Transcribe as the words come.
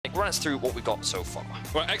run us through what we got so far.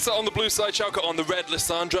 Well, Exile on the blue side, Schalke on the red,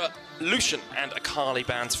 Lissandra, Lucian and Akali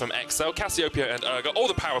bans from Exile, Cassiopeia and Urga, all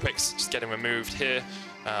the power picks just getting removed here.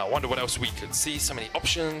 I wonder what else we could see, so many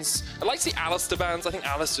options. I like to see Alistar bans. I think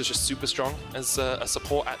Alistar's just super strong as a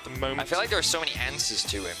support at the moment. I feel like there are so many answers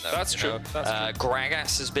to him, though. That's true. That's true.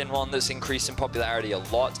 Gragas has been one that's increased in popularity a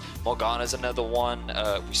lot. Morgana's another one.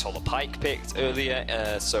 We saw the Pike picked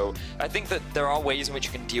earlier. So I think that there are ways in which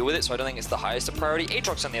you can deal with it, so I don't think it's the highest of priority.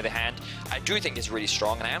 Aatrox, on the other hand, I do think is really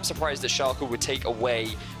strong, and I am surprised that Schalke would take away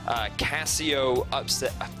Cassio,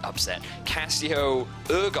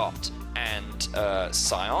 Urgot, and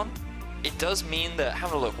Sion. It does mean that,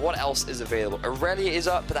 having a look, what else is available? Aurelia is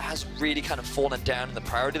up, but that has really kind of fallen down in the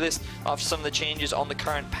priority list after some of the changes on the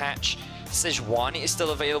current patch. Sejuani is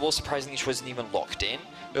still available. Surprisingly, she wasn't even locked in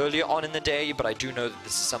earlier on in the day, but I do know that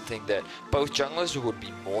this is something that both junglers would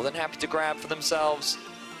be more than happy to grab for themselves.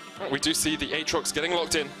 We do see the Aatrox getting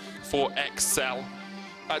locked in for Exile.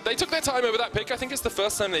 They took their time over that pick. I think it's the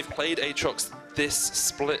first time they've played Aatrox this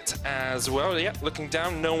split as well. Yeah, looking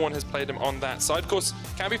down, no one has played him on that side. Of course,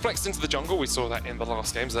 can be flexed into the jungle. We saw that in the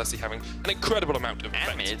last games. Zersi having an incredible amount of effect.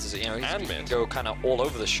 And mids, you know, he and can go kind of all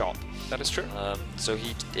over the shop. That is true. So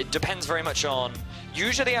it depends very much on...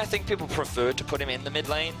 Usually, I think people prefer to put him in the mid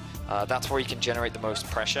lane. That's where he can generate the most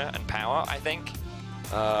pressure and power, I think.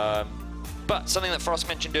 But something that Frost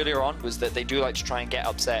mentioned earlier on was that they do like to try and get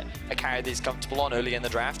upset a carry that he's comfortable on early in the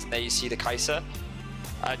draft. And there you see the Kaisa,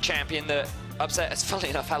 a champion that Upset has, funnily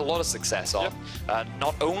enough, had a lot of success on. Yep.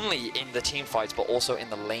 Not only in the team fights, but also in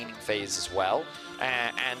the laning phase as well.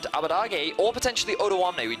 And Abbedagge, or potentially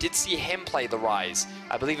Odoamne, we did see him play the Ryze.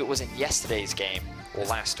 I believe it was in yesterday's game. Or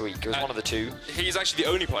last week, it was one of the two. He's actually the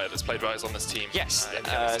only player that's played Ryze on this team. Yes,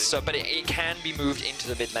 but it can be moved into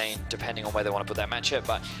the mid lane depending on where they want to put that matchup.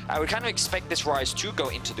 But I would kind of expect this Ryze to go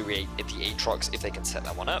into the Aatrox if they can set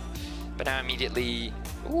that one up. But now immediately,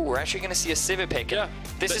 we're actually going to see a Sivir pick. Yeah,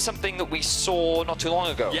 this is something that we saw not too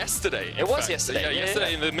long ago. Yesterday. It was yesterday. Yeah,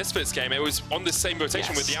 yesterday in the Misfits game, it was on the same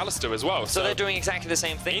rotation with the Alistar as well. So they're doing exactly the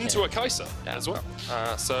same thing. Into a Kaisa as well.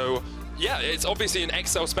 So... yeah, it's obviously an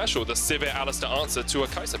Exile special, the Sivir Alistar answer to a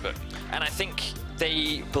Kaisa pick. And I think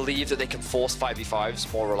they believe that they can force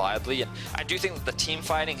 5v5s more reliably, and I do think that the team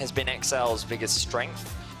fighting has been Exile's biggest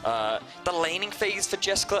strength. The laning phase for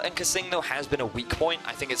Jeskla and KaSing, though, has been a weak point.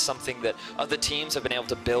 I think it's something that other teams have been able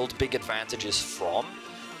to build big advantages from.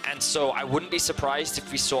 And so I wouldn't be surprised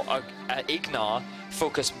if we saw IgNar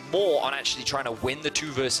focus more on actually trying to win the 2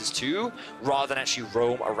 versus 2 rather than actually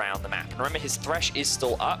roam around the map. And remember, his Thresh is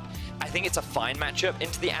still up. I think it's a fine matchup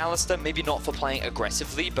into the Alistar, maybe not for playing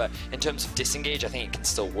aggressively, but in terms of disengage, I think it can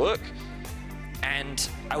still work. And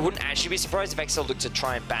I wouldn't actually be surprised if Exile looked to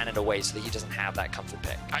try and ban it away so that he doesn't have that comfort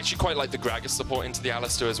pick. I actually quite like the Gragas support into the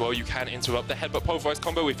Alistar as well. You can interrupt the headbutt pulverize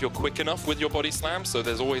combo if you're quick enough with your body slam, so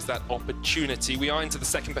there's always that opportunity. We are into the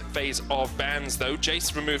second phase of bans though.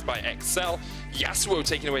 Jace removed by Exile. Yasuo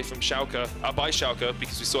taken away from Schalke, by Schalke,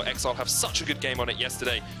 because we saw Exile have such a good game on it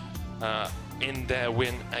yesterday in their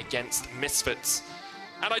win against Misfits.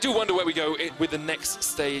 And I do wonder where we go with the next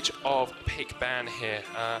stage of pick ban here.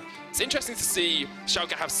 It's interesting to see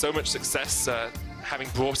Schalke have so much success, having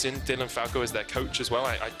brought in Dylan Falco as their coach as well.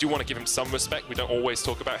 I do want to give him some respect. We don't always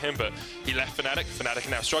talk about him, but he left Fnatic. Fnatic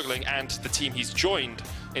are now struggling, and the team he's joined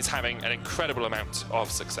is having an incredible amount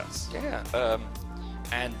of success. Yeah,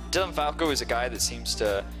 and Dylan Falco is a guy that seems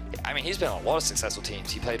to... I mean, he's been on a lot of successful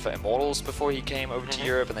teams. He played for Immortals before he came over to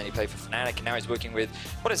Europe, and then he played for Fnatic, and now he's working with,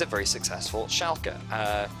 what is it, very successful, Schalke.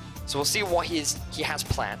 So we'll see what he has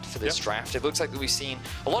planned for this draft. It looks like that we've seen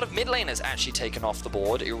a lot of mid laners actually taken off the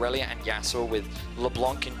board. Aurelia and Yasuo with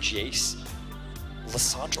LeBlanc and Jace.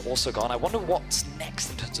 Lissandra also gone. I wonder what's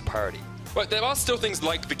next in terms of priority. Well, there are still things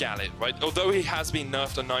like the Gallet, right? Although he has been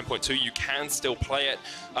nerfed on 9.2, you can still play it.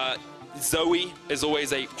 Zoe is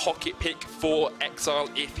always a pocket pick for Exile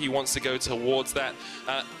if he wants to go towards that.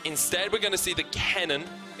 Instead, we're going to see the Kennen.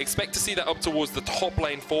 Expect to see that up towards the top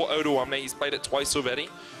lane for Odoamne. He's played it twice already.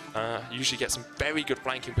 Usually get some very good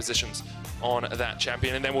flanking positions on that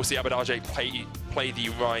champion. And then we'll see Abbedagge play the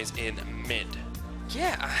Ryze in mid.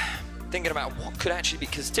 Yeah, thinking about what could actually be,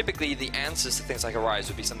 because typically the answers to things like a Ryze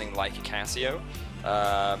would be something like a Cassio.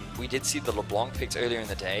 We did see the LeBlanc picks earlier in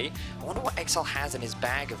the day. I wonder what Exile has in his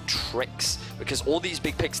bag of tricks, because all these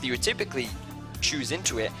big picks that you would typically choose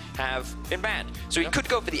into it have been banned. So he could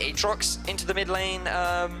go for the Aatrox into the mid lane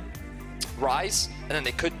Ryze, and then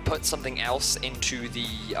they could put something else into the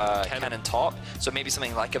Kennen top. So maybe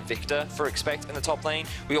something like a Victor for Expect in the top lane.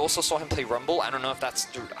 We also saw him play Rumble. I don't know if that's...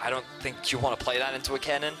 I don't think you want to play that into a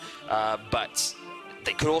Kennen, but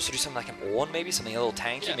they could also do something like an Ornn, maybe something a little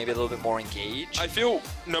tanky, maybe a little bit more engaged. I feel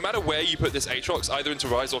no matter where you put this Aatrox, either into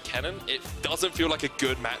Ryze or Kennen, it doesn't feel like a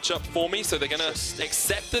good matchup for me. So they're going to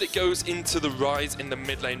accept that it goes into the Ryze in the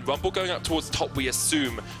mid lane. Rumble going up towards top, we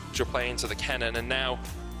assume, which will play into the Kennen. And now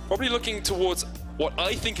probably looking towards what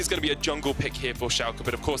I think is going to be a jungle pick here for Schalke,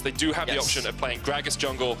 but of course they do have the option of playing Gragas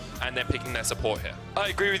jungle and then picking their support here. I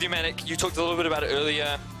agree with you, Manic. You talked a little bit about it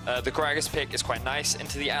earlier. The Gragas pick is quite nice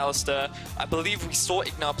into the Alistar. I believe we saw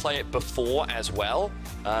IgNar play it before as well,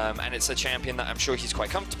 and it's a champion that I'm sure he's quite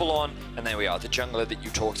comfortable on. And there we are, the jungler that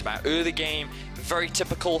you talked about early game. Very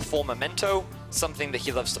typical for Memento, something that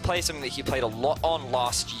he loves to play, something that he played a lot on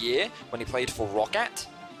last year when he played for Rocket.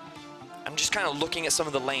 I'm just kind of looking at some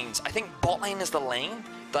of the lanes. I think bot lane is the lane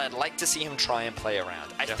that I'd like to see him try and play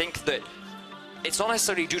around. I think that it's not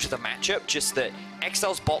necessarily due to the matchup, just that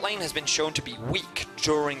Exile's bot lane has been shown to be weak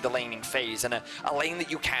during the laning phase and a lane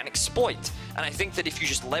that you can exploit. And I think that if you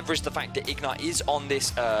just leverage the fact that IgNar is on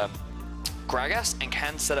this Gragas and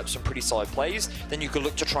can set up some pretty solid plays, then you could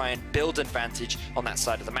look to try and build advantage on that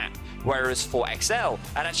side of the map. Whereas for Exile,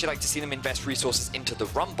 I'd actually like to see them invest resources into the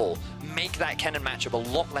Rumble, make that Kennen matchup a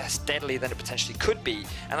lot less deadly than it potentially could be.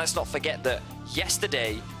 And let's not forget that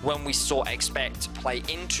yesterday, when we saw Expect play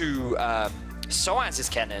into Soaz's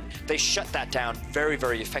Kennen, they shut that down very,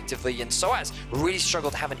 very effectively, and Soaz really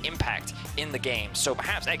struggled to have an impact in the game. So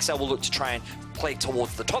perhaps Exile will look to try and play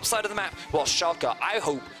towards the top side of the map, while Schalke, I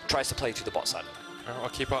hope, tries to play through the bot side of the map. I'll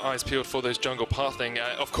keep our eyes peeled for those jungle pathing.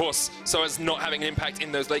 Of course, Soaz not having an impact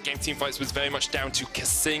in those late game team fights was very much down to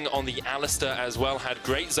KaSing on the Alistar as well. Had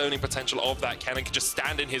great zoning potential of that. Kennen could just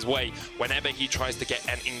stand in his way whenever he tries to get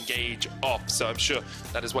an engage off. So I'm sure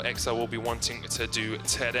that is what Exile will be wanting to do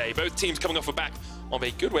today. Both teams coming off the back of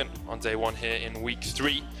a good win on day one here in week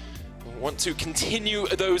 3. Want to continue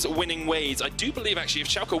those winning ways. I do believe actually if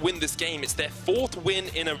Schalke win this game, it's their 4th win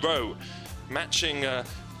in a row, matching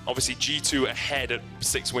obviously G2 ahead at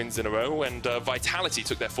 6 wins in a row, and Vitality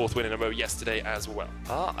took their 4th win in a row yesterday as well.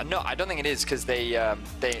 No, I don't think it is, because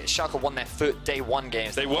Schalke won their day 1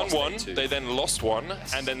 games. They won 1, they then lost 1,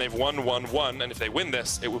 and then they've won 1-1, and if they win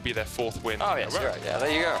this, it would be their 4th win in a row. Right. Yeah,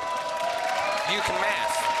 there you go. You can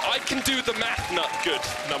math. I can do the math, not good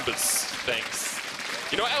numbers. Thanks.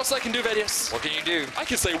 You know what else I can do, Vedius? What can you do? I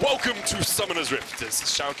can say welcome to Summoner's Rift as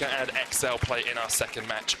Schalke and Exile play in our 2nd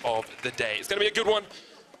match of the day. It's going to be a good one.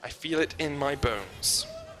 I feel it in my bones.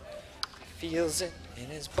 Feels it in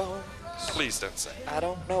his bones. Please don't say. I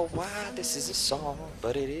don't know why this is a song,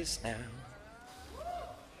 but it is now.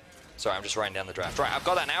 Sorry, I'm just writing down the draft. Right, I've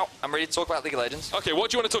got that now. I'm ready to talk about League of Legends. Okay, what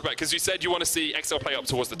do you want to talk about? Because you said you want to see Exile play up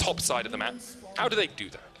towards the top side of the map. How do they do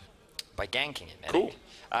that? By ganking it, man. Cool.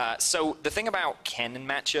 So the thing about Kennen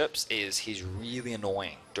matchups is he's really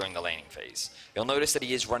annoying during the laning phase. You'll notice that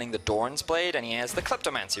he is running the Doran's Blade and he has the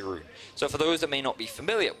Kleptomancy rune. So for those that may not be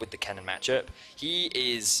familiar with the Kennen matchup, he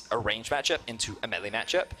is a ranged matchup into a melee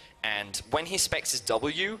matchup, and when he specs his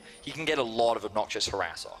W, he can get a lot of obnoxious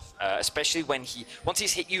harass off. Especially when once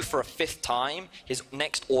he's hit you for a 5th time, his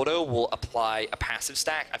next auto will apply a passive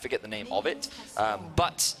stack. I forget the name of it,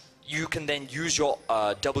 but you can then use your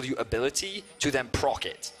W ability to then proc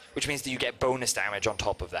it, which means that you get bonus damage on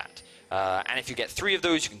top of that. And if you get 3 of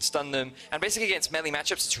those, you can stun them. And basically against melee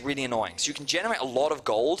matchups, it's really annoying. So you can generate a lot of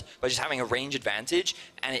gold by just having a range advantage,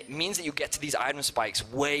 and it means that you get to these item spikes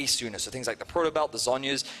way sooner. So things like the Proto Belt, the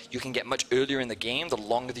Zhonya's, you can get much earlier in the game, the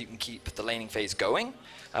longer that you can keep the laning phase going,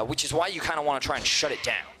 which is why you kind of want to try and shut it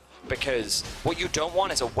down. Because what you don't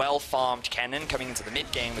want is a well-farmed Kennen coming into the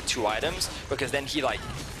mid-game with 2 items, because then he,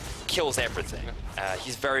 kills everything.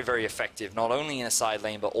 He's very, very effective, not only in a side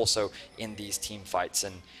lane, but also in these team fights.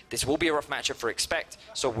 And this will be a rough matchup for Expect,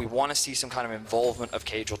 so we want to see some kind of involvement of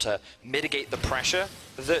Caedrel to mitigate the pressure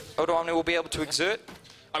that Odoamne will be able to exert.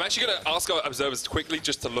 I'm actually going to ask our observers quickly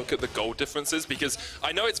just to look at the gold differences, because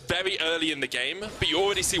I know it's very early in the game, but you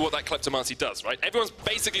already see what that Kleptomancy does, right? Everyone's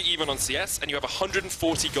basically even on CS, and you have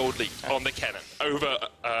 140 gold lead on the Kennen over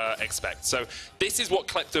Expect. So this is what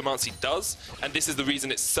Kleptomancy does, and this is the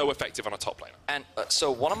reason it's so effective on a top laner. And so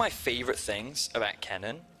one of my favorite things about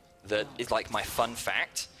Kennen that is like my fun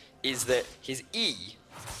fact is that his E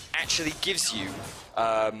actually gives you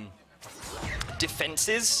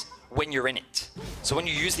defenses when you're in it. So when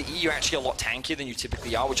you use the E, you're actually a lot tankier than you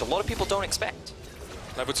typically are, which a lot of people don't expect.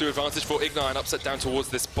 Level 2 advantage for IgNar, and upset down towards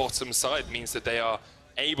this bottom side means that they are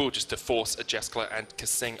able just to force a Jeskla and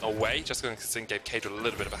KaSing away. Jeskla and KaSing gave Caedrel a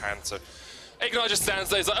little bit of a hand, so IgNar just stands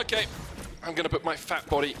there, he's like, okay, I'm going to put my fat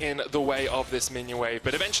body in the way of this minion wave.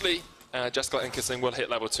 But eventually, Jeskla and KaSing will hit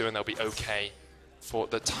level 2 and they'll be okay for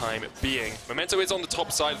the time being. Memento is on the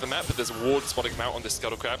top side of the map, but there's a ward spotting him out on this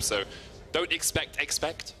Scuttle Crab, so don't expect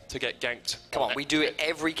to get ganked. Come on, we do it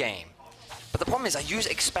every game. But the problem is I use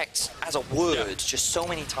expect as a word just so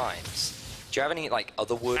many times. Do you have any like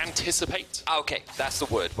other words? Anticipate. Oh, okay, that's the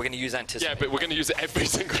word. We're going to use anticipate. Yeah, but we're going to use it every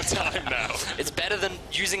single time now. It's better than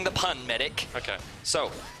using the pun, medic. Okay.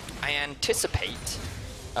 So, I anticipate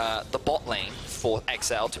the bot lane for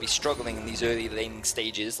Exile to be struggling in these early laning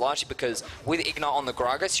stages, largely because with IgNar on the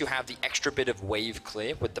Gragas, you have the extra bit of wave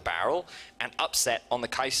clear with the barrel, and Upset on the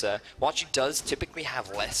Kaisa, while she does typically have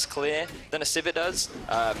less clear than a Sivir does,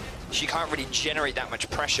 she can't really generate that much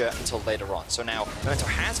pressure until later on. So now, Memento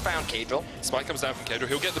has found Caedrel. Spike comes down from Caedrel,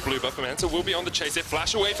 he'll get the blue buff. Memento will be on the chase. It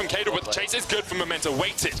flash away from Caedrel, but the chase is good from Memento.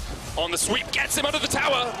 Waited on the sweep, gets him under the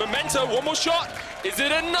tower. Memento, one more shot. Is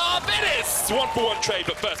it enough? It is! 1-for-1 trade,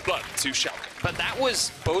 but first blood to Schalke. But that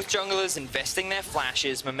was both junglers investing their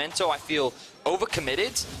flashes. Memento, I feel,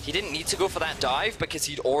 overcommitted. He didn't need to go for that dive because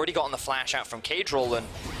he'd already gotten the flash out from Caedrel, and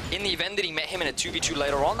in the event that he met him in a 2v2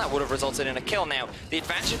 later on, that would have resulted in a kill. Now, the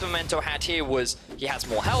advantage Memento had here was he has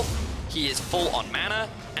more health, he is full on mana,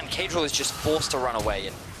 and Caedrel is just forced to run away.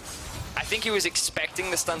 And I think he was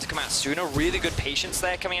expecting the stun to come out sooner. Really good patience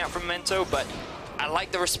there coming out from Memento, but I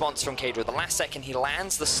like the response from Caedrel. The last second, he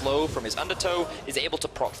lands the slow from his undertow, is able to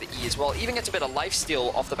proc the E as well, even gets a bit of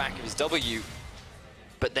lifesteal off the back of his W,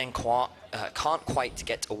 but then can't quite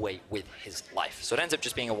get away with his life. So it ends up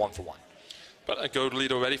just being a 1-for-1. But a gold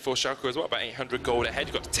lead already for Schalke as well, about 800 gold ahead.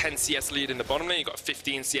 You've got a 10 CS lead in the bottom lane, you've got a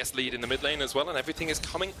 15 CS lead in the mid lane as well, and everything is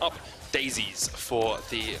coming up daisies for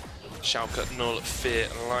the Schalke Null Fear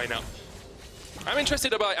lineup. I'm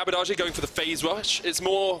interested about Abbedagge going for the phase rush. It's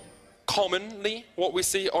more commonly what we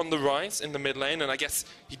see on the Ryze in the mid lane, and I guess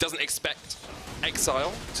he doesn't expect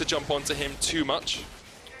Exile to jump onto him too much.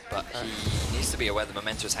 But he needs to be aware that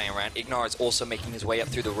Memento is hanging around. IgNar is also making his way up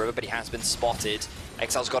through the river, but he has been spotted.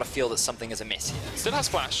 Exile's got to feel that something is amiss here. Still has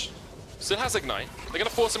Flash, still has Ignite. They're going to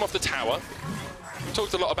force him off the tower. We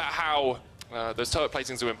talked a lot about how those turret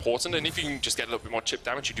platings are important, and if you can just get a little bit more chip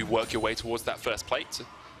damage, you do work your way towards that first plate.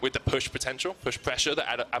 With the push potential, push pressure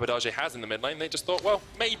that Abbedagge has in the mid lane, they just thought, well,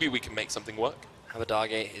 maybe we can make something work.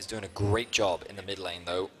 Abbedagge is doing a great job in the mid lane,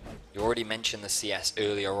 though. You already mentioned the CS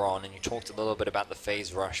earlier on, and you talked a little bit about the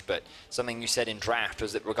phase rush, but something you said in draft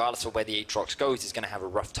was that regardless of where the Aatrox goes, he's going to have a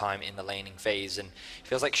rough time in the laning phase, and it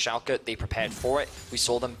feels like Schalke, they prepared for it. We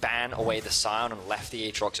saw them ban away the Scion and left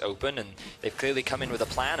the Aatrox open, and they've clearly come in with a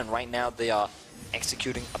plan, and right now they are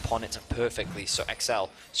executing upon it perfectly. So Exile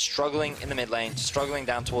struggling in the mid lane, struggling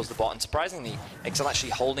down towards the bot, and surprisingly, Exile actually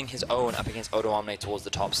holding his own up against Odoamne towards the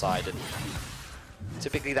top side. And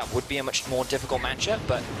typically that would be a much more difficult matchup,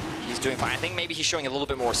 but he's doing fine. I think maybe he's showing a little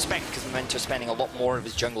bit more respect because Memento's spending a lot more of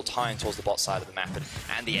his jungle time towards the bot side of the map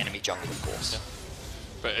and the enemy jungle, of course. Yeah.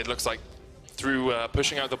 But it looks like through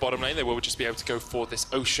pushing out the bottom lane, they will just be able to go for this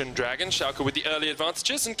Ocean Dragon. Schalke with the early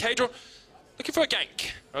advantages, and Caedrel looking for a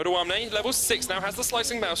gank. Odoamne, level 6 now, has the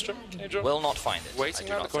Slicing Maelstrom. Caedrel will not find it. Waiting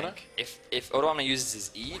around the corner. If Odoamne uses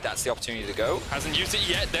his E, that's the opportunity to go. Hasn't used it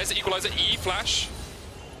yet. There's the Equalizer E flash.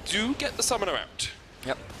 Do get the Summoner out.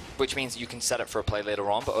 Yep, which means you can set up for a play later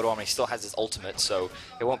on, but Odoamne still has his ultimate, so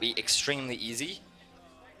it won't be extremely easy.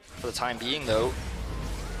 For the time being, though,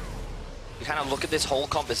 you kind of look at this whole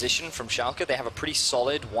composition from Schalke. They have a pretty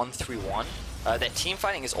solid 1-3-1. Their team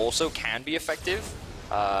fighting is also can be effective.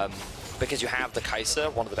 Because you have the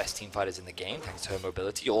Kaisa, one of the best team fighters in the game, thanks to her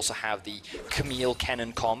mobility. You also have the Camille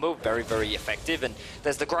Kennen combo, very, very effective. And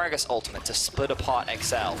there's the Gragas ultimate to split apart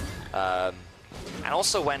Exile. And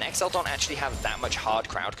also when Exile don't actually have that much hard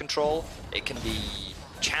crowd control, it can be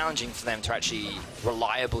challenging for them to actually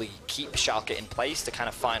reliably keep Schalke in place to kind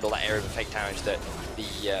of find all that area of effect damage that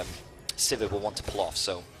the Sivir will want to pull off.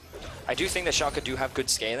 So I do think that Schalke do have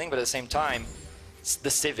good scaling, but at the same time, the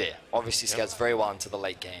Sivir obviously scales very well into the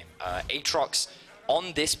late game. Aatrox,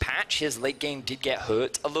 on this patch, his late game did get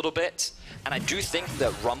hurt a little bit, and I do think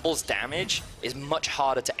that Rumble's damage is much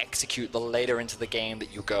harder to execute the later into the game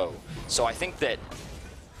that you go. So I think that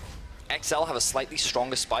Exile have a slightly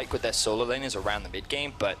stronger spike with their solo laners around the mid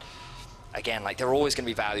game, but again, like they're always going to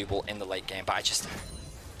be valuable in the late game. But I just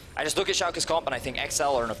look at Schalke's comp, and I think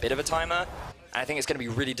Exile are in a bit of a timer. And I think it's going to be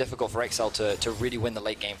really difficult for Exile to really win the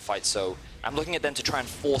late game fight, so I'm looking at them to try and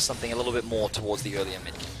force something a little bit more towards the earlier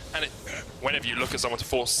mid game. And whenever you look at someone to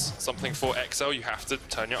force something for Exile, you have to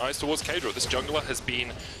turn your eyes towards Caedrel. This jungler has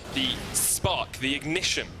been the spark, the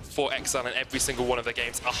ignition for Exile in every single one of their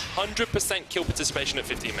games. 100% kill participation at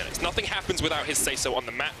 15 minutes. Nothing happens without his say-so on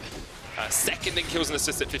the map. Second in kills and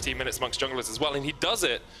assists at 15 minutes amongst junglers as well, and he does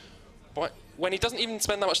it when he doesn't even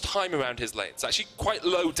spend that much time around his lane. It's actually quite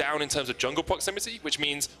low down in terms of jungle proximity, which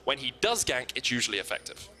means when he does gank, it's usually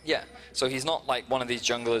effective. Yeah, so he's not like one of these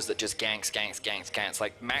junglers that just ganks.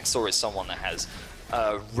 Like Maxor is someone that has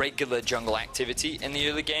regular jungle activity in the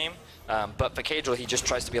early game. But for Caedrel, he just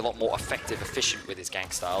tries to be a lot more effective, efficient with his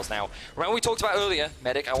gank styles. Now, remember we talked about earlier,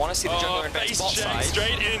 Medic, I want to see the jungler invade bot side.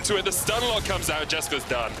 Straight into it, the stun lock comes out, Jeskala's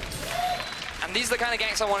done. And these are the kind of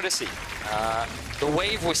ganks I wanted to see. The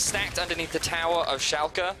wave was stacked underneath the tower of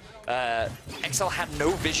Schalke. Exile had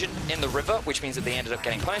no vision in the river, which means that they ended up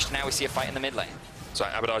getting punished. Now we see a fight in the mid lane. So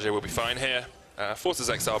Abbedagge will be fine here. Forces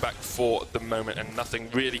Exile back for the moment and nothing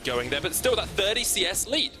really going there, but still that 30 CS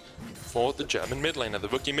lead for the German mid laner, the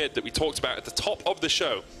rookie mid that we talked about at the top of the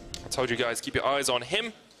show. I told you guys, keep your eyes on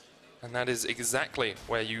him, and that is exactly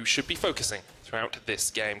where you should be focusing throughout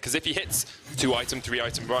this game, because if he hits 2-item,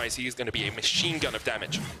 3-item Ryze, he is going to be a machine gun of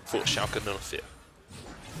damage for Schalke Null Fear.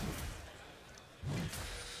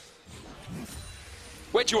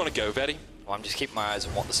 Where do you want to go, Vedi? Well, I'm just keeping my eyes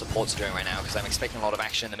on what the supports are doing right now, because I'm expecting a lot of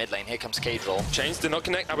action in the mid lane. Here comes Caedrel. Chains did not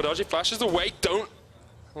connect, Abbedagge flashes away, don't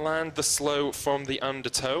land the slow from the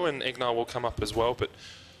undertow, and IgNar will come up as well, but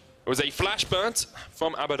it was a flash burnt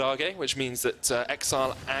from Abbedagge, which means that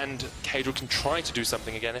Exile and Caedrel can try to do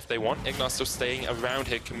something again if they want. IgNar still staying around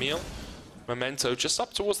here. Camille, Memento just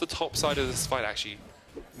up towards the top side of this fight, actually.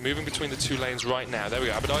 Moving between the two lanes right now. There we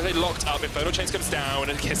go. Abbedagge locked up. Infernal Chains comes down,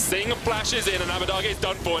 and KaSing flashes in, and Abbedagge is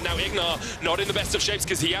done for. And now IgNar not in the best of shapes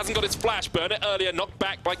because he hasn't got his flash. Burn it earlier, knocked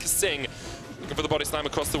back by KaSing. Looking for the body slam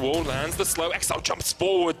across the wall, lands the slow. Exile jumps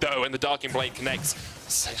forward though, and the Darking Blade connects.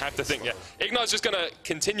 I have to think, yeah. IgNar's just going to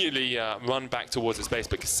continually run back towards his base,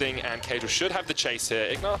 but KaSing and Caedrel should have the chase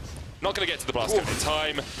here. IgNar not going to get to the blast in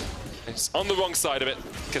time. It's on the wrong side of it.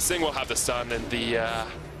 KaSing will have the stun, and the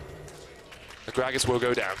Gragas will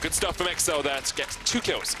go down. Good stuff from Exile there to get 2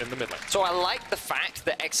 kills in the mid lane. So I like the fact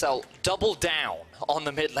that Exile double down on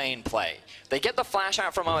the mid lane play. They get the flash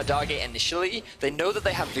out from Abbedagge initially. They know that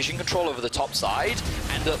they have vision control over the top side,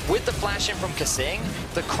 and that with the flash in from KaSing,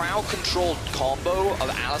 the crowd-controlled combo of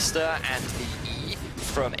Alistar and the E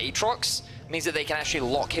from Aatrox means that they can actually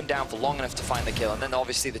lock him down for long enough to find the kill. And then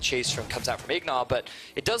obviously the chase comes out from IgNar, but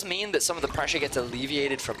it does mean that some of the pressure gets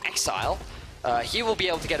alleviated from Exile. He will be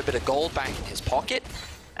able to get a bit of gold back in his pocket,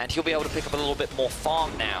 and he'll be able to pick up a little bit more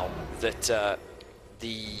farm now that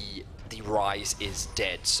the Ryze is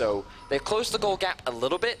dead. So they've closed the gold gap a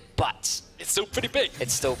little bit, but it's still pretty big.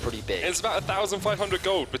 It's still pretty big. It's about 1,500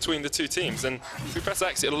 gold between the two teams, and if we press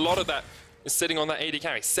X, a lot of that is sitting on that AD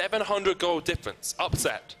carry. 700 gold difference.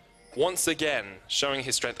 Upset. Once again, showing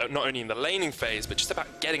his strength not only in the laning phase, but just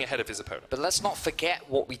about getting ahead of his opponent. But let's not forget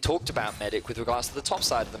what we talked about, Medic, with regards to the top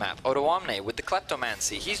side of the map. Odoamne with the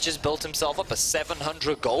Kleptomancy. He's just built himself up a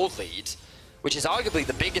 700 gold lead, which is arguably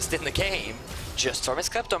the biggest in the game, just from his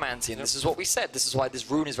Kleptomancy. And this is what we said. This is why this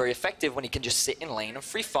rune is very effective when he can just sit in lane and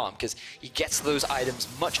free farm, because he gets those items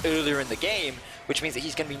much earlier in the game, which means that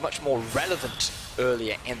he's going to be much more relevant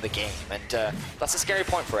earlier in the game. And that's a scary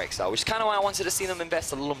point for Exile, which is kind of why I wanted to see them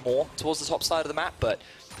invest a little more towards the top side of the map. But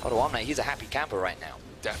Odoamne, he's a happy camper right now.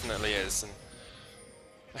 Definitely is. And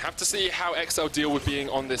I have to see how Exile deal with being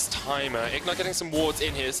on this timer. IgNar getting some wards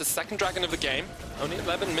in here. It's the second dragon of the game. Only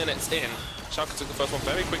 11 minutes in. Schalke took the first one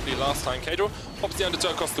very quickly last time. Caedrel pops the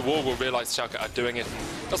undertow across the wall. Will realize Schalke are doing it.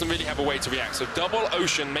 Doesn't really have a way to react. So double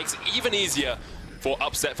ocean makes it even easier for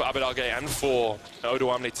upset for Abbedagge and for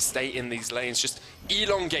Odoamne to stay in these lanes. Just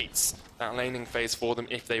elongates that laning phase for them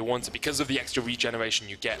if they want to. Because of the extra regeneration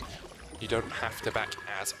you get, you don't have to back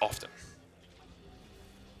as often.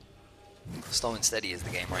 Slow and steady is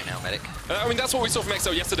the game right now, Medic. I mean, that's what we saw from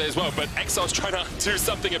Exile yesterday as well, but Exile's trying to do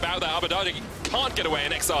something about that. Abbedagge can't get away,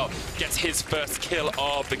 and Exile gets his first kill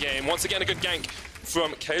of the game. Once again, a good gank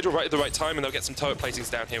from Caedrel right at the right time, and they'll get some turret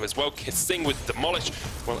placings down here as well. KaSing with Demolish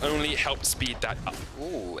will only help speed that up.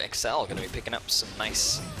 Ooh, Exile going to be picking up some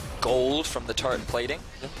nice gold from the turret plating.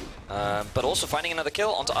 Yep. But also finding another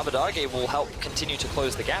kill onto Abbedagge will help continue to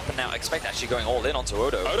close the gap, and now expect actually going all in onto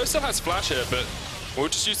Odo. Odo still has flash here, but we'll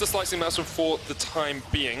just use the Slicing Maelstrom for the time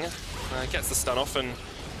being. Gets the stun off, and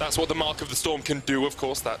that's what the Mark of the Storm can do, of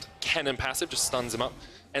course. That Kennen passive just stuns him up.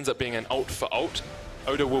 Ends up being an ult for ult.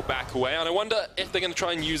 Odo will back away, and I wonder if they're going to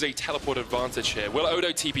try and use a teleport advantage here. Will Odo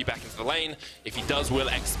TP back into the lane? If he does, will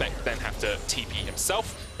expect then have to TP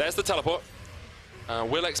himself. There's the teleport.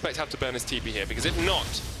 Will expect have to burn his TP here, because if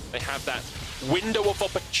not, they have that window of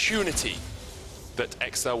opportunity that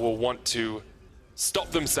Exile will want to stop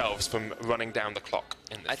themselves from running down the clock.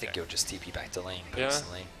 I think you'll just TP back to lane,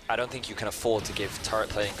 personally. Yeah. I don't think you can afford to give turret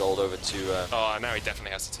plating gold over to... Oh, now he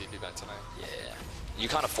definitely has to TP back to lane. Yeah. You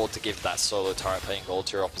can't afford to give that solo turret playing gold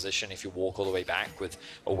to your opposition. If you walk all the way back with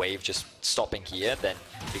a wave just stopping here, then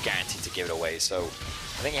you're guaranteed to give it away. So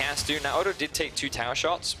I think he has to. Now, Odo did take 2 tower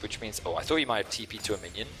shots, which means... Oh, I thought he might have TP'd to a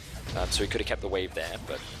minion, so he could have kept the wave there,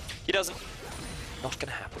 but he doesn't. Not going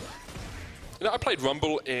to happen. You know, I played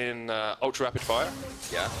Rumble in Ultra Rapid Fire.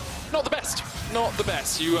 Yeah. Not the best. Not the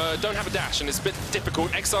best. You don't have a dash, and it's a bit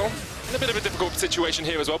difficult. Exile in a bit of a difficult situation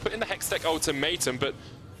here as well. Put in the Hextech ultimatum, but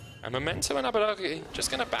Memento and Abbedagge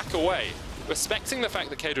just going to back away, respecting the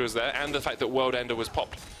fact that Caedrel was there and the fact that World Ender was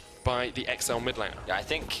popped by the Exile mid laner. Yeah, I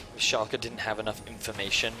think Schalke didn't have enough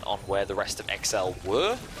information on where the rest of Exile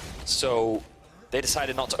were, so they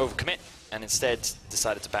decided not to overcommit and instead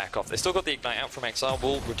decided to back off. They still got the Ignite out from Exile,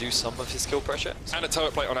 will reduce some of his skill pressure. And a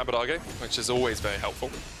turret plate on Abbedagge, which is always very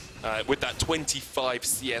helpful. With that 25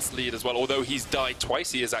 CS lead as well. Although he's died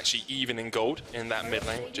twice, he is actually even in gold in that mid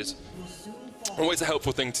lane, which is always a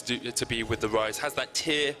helpful thing to do, to be with the Ryze. Has that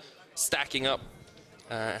tier stacking up,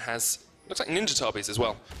 looks like Ninja Tarbies as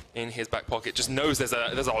well in his back pocket. Just knows there's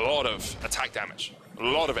a lot of attack damage, a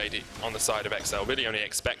lot of AD on the side of Exile. Really only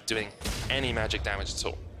expect doing any magic damage at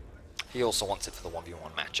all. He also wants it for the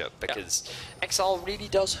 1v1 matchup because Exile really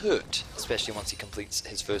does hurt, especially once he completes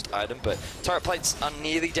his first item. But turret plates are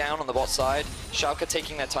nearly down on the bot side. Schalke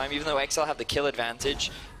taking their time, even though Exile have the kill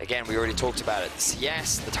advantage. Again, we already talked about it. The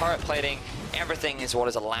CS, the turret plating, everything is what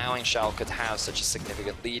is allowing Schalke to have such a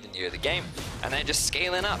significant lead in the early game. And they're just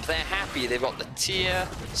scaling up. They're happy. They've got the tier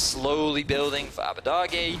slowly building for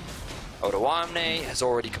Abbedagge. Odoamne has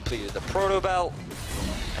already completed the proto belt.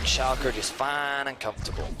 And Schalke are just fine and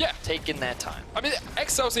comfortable. Yeah. Taking their time. I mean,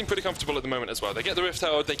 Exile seem pretty comfortable at the moment as well. They get the Rift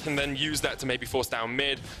Herald, they can then use that to maybe force down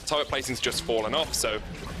mid. Turret plating's just fallen off, so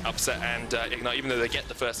Upset and Ignite, even though they get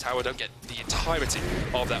the first tower, don't get the entirety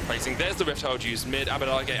of that placing. There's the Rift Herald used mid.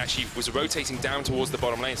 Abbedagge actually was rotating down towards the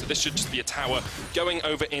bottom lane, so this should just be a tower going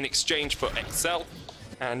over in exchange for Exile.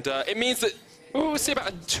 And it means that we'll see about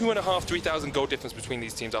a 2,500, 3,000 gold difference between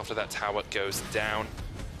these teams after that tower goes down.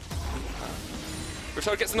 Rift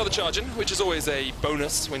Herald gets another charge in, which is always a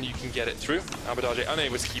bonus when you can get it through. Abbedagge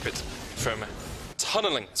unable to keep it from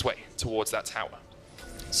tunneling its way towards that tower.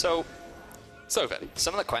 So Vedi,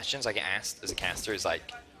 some of the questions I get asked as a caster is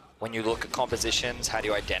like, when you look at compositions, how do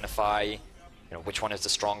you identify, which one is the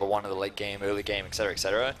stronger one in the late game, early game, etc.,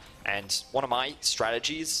 etc. And one of my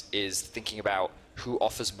strategies is thinking about who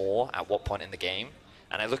offers more at what point in the game.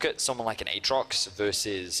 And I look at someone like an Aatrox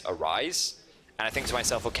versus a Ryze, and I think to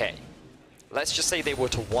myself, okay, let's just say they were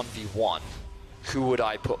to 1v1, who would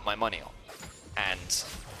I put my money on? And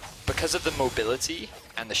because of the mobility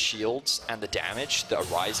and the shields and the damage that a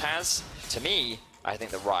Ryze has, to me, I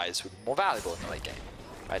think the Ryze would be more valuable in the late game.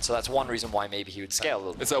 Right, so that's one reason why maybe he would scale a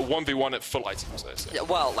little bit. It's a 1v1 at full items, though. So. Yeah,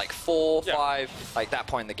 well, like 4, 5, like that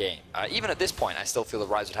point in the game. Even at this point, I still feel the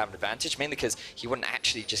Ryze would have an advantage, mainly because he wouldn't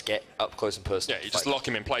actually just get up close and personal. Yeah, you just lock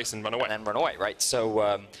him in place and run away. And then run away, right? So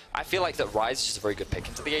I feel like that Ryze is just a very good pick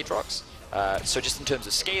into the Aatrox. So just in terms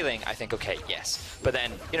of scaling, I think, okay, yes. But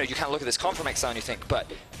then, you kind of look at this comp from Exile and you think, but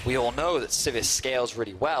we all know that Sivir scales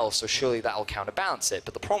really well, so surely that'll counterbalance it.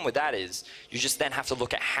 But the problem with that is, you just then have to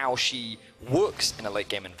look at how she works in a late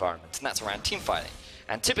game environment, and that's around team fighting.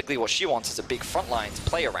 And typically what she wants is a big front line to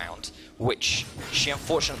play around, which she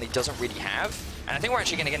unfortunately doesn't really have. And I think we're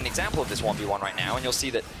actually going to get an example of this 1v1 right now, and you'll see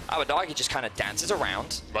that Abbedagge just kind of dances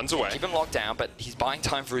around, runs away, keep him locked down, but he's buying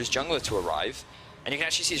time for his jungler to arrive. And you can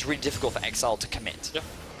actually see it's really difficult for Exile to commit. Yeah.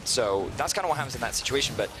 So that's kind of what happens in that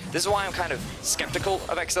situation. But this is why I'm kind of skeptical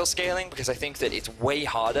of Exile scaling, because I think that it's way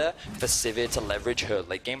harder for Sivir to leverage her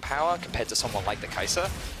late game power compared to someone like the Kaisa,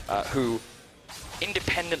 who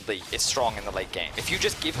independently is strong in the late game. If you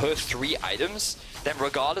just give her 3 items, then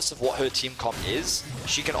regardless of what her team comp is,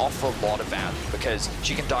 she can offer a lot of value, because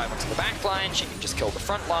she can dive onto the back line, she can just kill the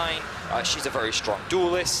front line, she's a very strong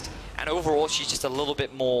duelist, and overall she's just a little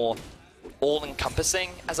bit more all-encompassing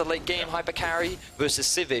as a late-game hyper carry versus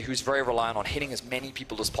Sivir, who's very reliant on hitting as many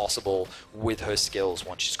people as possible with her skills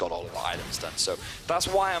once she's got all of the items done. So that's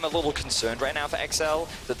why I'm a little concerned right now for Exile,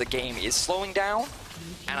 that the game is slowing down,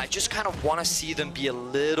 and I just kind of want to see them be a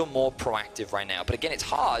little more proactive right now. But again, it's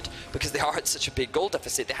hard because they are at such a big goal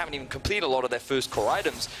deficit. They haven't even completed a lot of their first core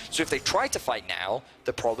items. So if they try to fight now,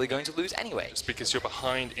 they're probably going to lose anyway. Just because you're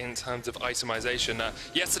behind in terms of itemization.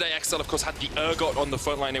 Yesterday, Exile, of course, had the Urgot on the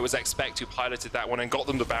front line. It was ex-Spect who piloted that one and got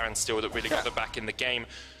them the Baron Steel that really got them back in the game.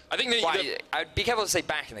 I think I'd be careful to say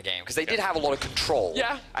back in the game, because they did have a lot of control.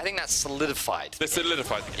 Yeah. I think that's solidified. They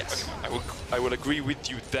solidified the game. Yes. Okay. I will agree with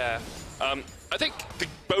you there. I think the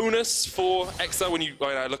bonus for Exile, when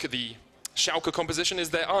I look at the Schalke composition is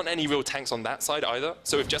there aren't any real tanks on that side either.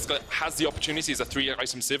 So if Jeskla has the opportunity as a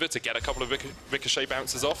 3-item Sivir to get a couple of ricochet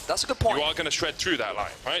bounces off, that's a good point. You are going to shred through that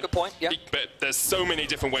line, right? Good point, yeah. But there's so many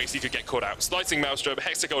different ways he could get caught out. Slicing Maelstrom,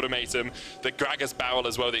 Hextech Ultimatum, the Gragas barrel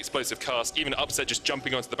as well, the explosive cast, even Upset just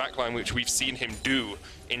jumping onto the backline, which we've seen him do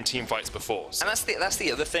in team fights before. So. And that's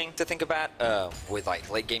the other thing to think about with like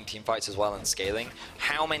late game team fights as well and scaling.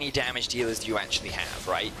 How many damage dealers do you actually have,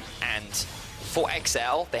 right? And for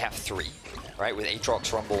Exile, they have 3. Right, with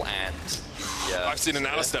Aatrox, Rumble, and the... I've seen an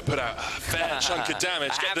Alistar put out a fair chunk of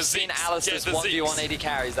damage. I have seen Alistar's 1v1 AD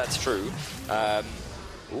carries, that's true.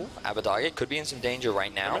 Ooh, Abbedagge could be in some danger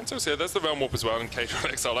right now. Memento's here, there's the Realm Warp as well, and Caedrel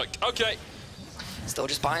and Exile like, okay. Still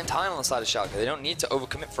just buying time on the side of Schalke. They don't need to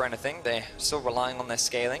overcommit for anything. They're still relying on their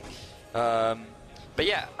scaling. But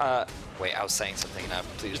yeah, wait, I was saying something now.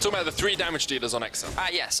 You're talking about the 3 damage dealers on Exile.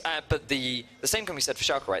 Yes, but the same can be said for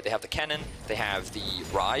Schalke, right? They have the Kennen, they have the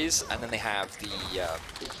Ryze, and then they have the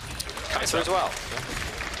Kaisa as well.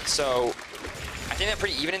 Yeah. So I think they're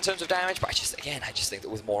pretty even in terms of damage, but I just think that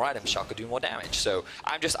with more items, Schalke do more damage. So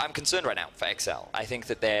I'm concerned right now for Exile. I think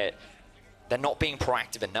that they're not being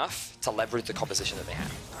proactive enough to leverage the composition that they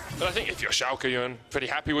have. But I think if you're Schalke, you're pretty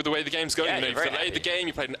happy with the way the game's going. Yeah, you've delayed the game,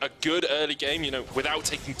 you played a good early game, without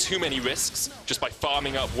taking too many risks, just by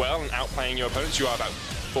farming up well and outplaying your opponents. You are about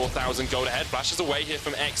 4,000 gold ahead. Flashes away here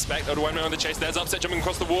from Expect. Odoamne on the chase. There's Upset jumping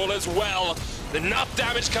across the wall as well. Enough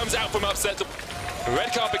damage comes out from Upset to... The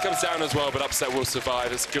red carpet comes down as well, but Upset will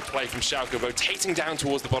survive. It's a good play from Schalke, rotating down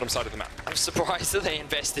towards the bottom side of the map. I'm surprised that they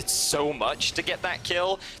invested so much to get that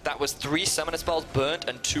kill. That was 3 summoner spells burnt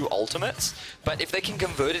and 2 ultimates. But if they can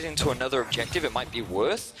convert it into another objective, it might be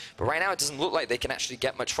worth. But right now, it doesn't look like they can actually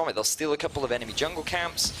get much from it. They'll steal a couple of enemy jungle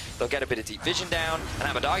camps. They'll get a bit of deep vision down. And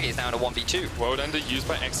Abbedagge is down to 1v2. World Ender used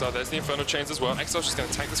by Exile. There's the Infernal Chains as well. Exile's just going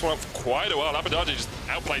to tank this one up for quite a while. Abbedagge just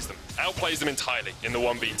outplays them. Outplays them entirely in the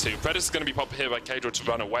 1v2. Predator's going to be popped here by Caedrel to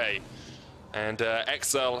run away. And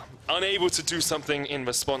Exile unable to do something in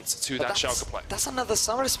response to that Schalke play. That's another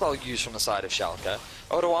summoner spell used from the side of Schalke.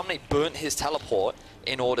 Odoamne burnt his teleport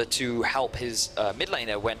in order to help his mid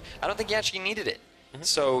laner when I don't think he actually needed it.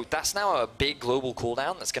 So that's now a big global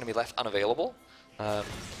cooldown that's going to be left unavailable. And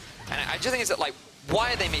I just think it's that, like,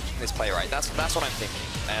 why are they making this play right? That's what I'm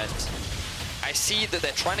thinking. And I see that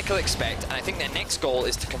they're trying to kill Expect, and I think their next goal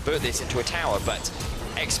is to convert this into a tower, but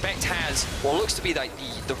Expect has what looks to be like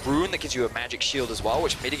the rune that gives you a magic shield as well,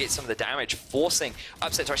 which mitigates some of the damage, forcing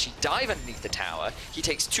Upset to actually dive underneath the tower. He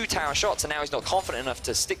takes 2 tower shots, and now he's not confident enough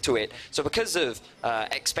to stick to it. So because of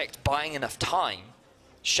Expect buying enough time,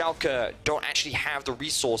 Schalke don't actually have the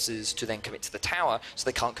resources to then commit to the tower, so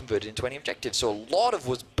they can't convert it into any objectives. So a lot of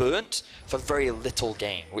was burnt for very little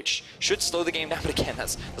gain, which should slow the game down. But again,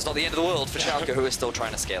 that's not the end of the world for Schalke, who is still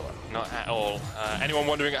trying to scale it. Not at all. Anyone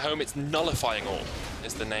wondering at home, it's Nullifying All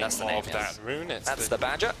is the name of that rune. That's the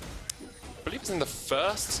Badger. I believe it's in the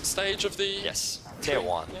first stage of the... Yes, Tier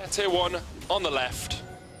 1. Yeah, Tier 1 on the left.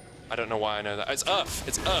 I don't know why I know that. It's Earth.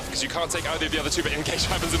 It's Earth, because you can't take either of the other 2, but engage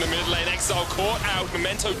happens in the mid lane. Exile caught out.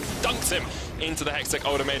 Memento dunks him into the Hextech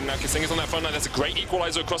Ultimatum. Now KaSing is on that front line. That's a great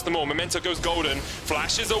equalizer across the mall. Memento goes golden.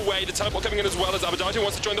 Flashes away. The teleport coming in as well as Abbedagge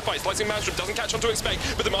wants to join the fight. Slicing Maelstrom doesn't catch on to Expect,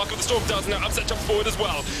 but the Mark of the Storm does. Now Upset jumps forward as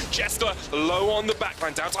well. Jeskla low on the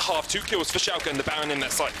backline, down to half. 2 kills for Schalke and the Baron in their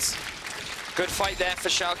sights. Good fight there for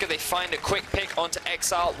Schalke. They find a quick pick onto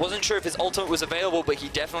Exile. Wasn't sure if his ultimate was available, but he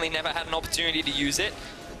definitely never had an opportunity to use it.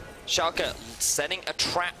 Schalke setting a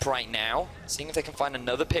trap right now, seeing if they can find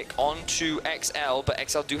another pick onto XL, but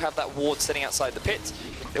XL do have that ward sitting outside the pit.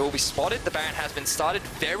 They will be spotted. The Baron has been started.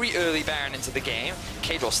 Very early Baron into the game.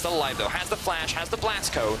 Caedrel still alive though, has the flash, has the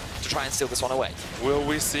blast cone to try and steal this one away. Will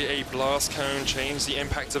we see a blast cone change the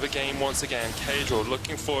impact of a game once again? Caedrel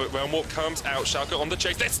looking for it. Realm Warp comes out. Schalke on the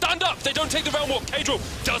chase. They're stunned up. They don't take the Realm Warp. Caedrel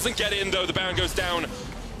doesn't get in though. The Baron goes down.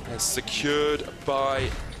 And secured by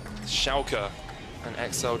Schalke. And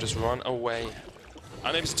Exile just run away.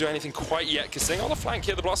 Unable to do anything quite yet. KaSing on the flank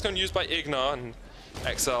here. The blast cone used by IgNar, and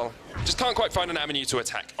Exile just can't quite find an avenue to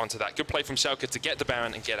attack onto that. Good play from Schalke to get the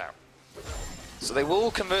Baron and get out. So they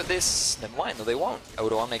will convert this. Never mind, no they won't.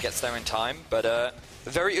 Odoamne gets there in time, but a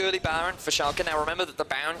very early Baron for Schalke. Now remember that the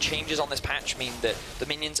Baron changes on this patch mean that the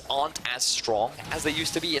minions aren't as strong as they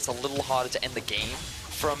used to be. It's a little harder to end the game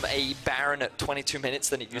from a Baron at 22 minutes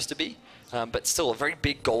than it used to be. But still a very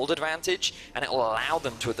big gold advantage, and it will allow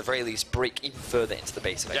them to, at the very least, break even further into the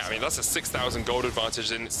base of Exile. Yeah, I mean, that's a 6,000 gold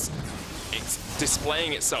advantage, and it's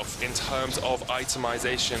displaying itself in terms of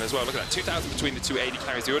itemization as well. Look at that, 2,000 between the 2 AD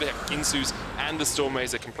carries. They already have Ginsu's and and the Storm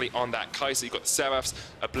Razor complete on that Kaisa. You've got the Seraphs,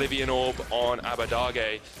 Oblivion Orb on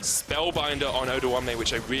Abbedagge, Spellbinder on Odoamne,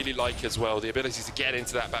 which I really like as well. The ability to get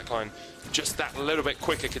into that backline just that little bit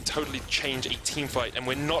quicker can totally change a team fight. And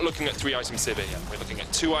we're not looking at 3-item Sivir yet. We're looking at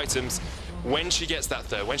 2 items. When she gets that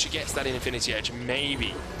third, when she gets that Infinity Edge,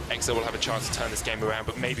 maybe Exile will have a chance to turn this game around,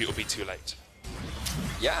 but maybe it will be too late.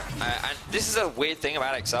 Yeah, and this is a weird thing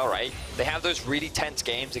about Exile, right? They have those really tense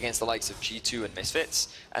games against the likes of G2 and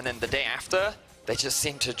Misfits, and then the day after, they just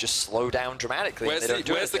seem to just slow down dramatically.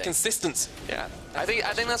 Where's the consistency? Yeah, I think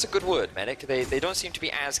that's a good word, Medic. They don't seem to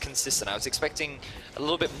be as consistent. I was expecting a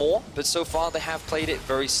little bit more, but so far they have played it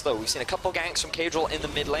very slow. We've seen a couple ganks from Caedrel in the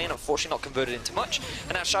mid lane, unfortunately not converted into much,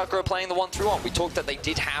 and now Schalke are playing the 1-3-1. We talked that they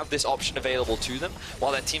did have this option available to them.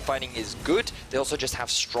 While their team fighting is good, they also just have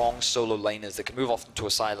strong solo laners that can move off to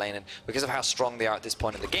a side lane, and because of how strong they are at this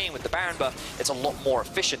point in the game with the Baron buff, it's a lot more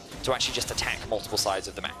efficient to actually just attack multiple sides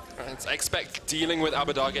of the map. Expect dealing with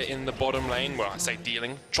Abbedagge in the bottom lane. Well, I say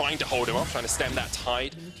dealing, trying to hold him off, trying to stem that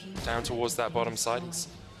tide down towards that bottom side. He's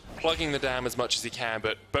plugging the dam as much as he can,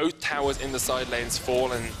 but both towers in the side lanes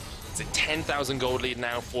fall, and it's a 10,000 gold lead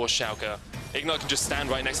now for Schalke. IgNar can just stand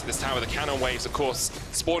right next to this tower. The cannon waves, of course,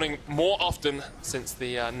 spawning more often since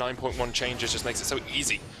the 9.1 changes just makes it so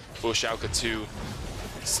easy for Schalke to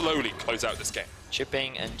slowly close out this game.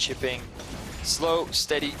 Chipping and chipping. Slow,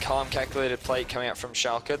 steady, calm, calculated play coming out from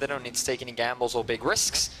Schalke. They don't need to take any gambles or big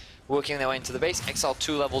risks. Working their way into the base. Exile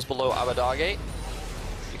 2 levels below Abbedagge.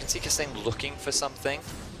 You can see KaSing looking for something.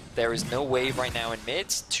 There is no wave right now in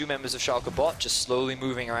mids. 2 members of Schalke bot just slowly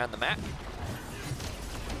moving around the map.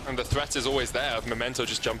 And the threat is always there of Memento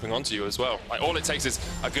just jumping onto you as well. Like, all it takes is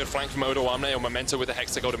a good flank from Odoamne or Memento with a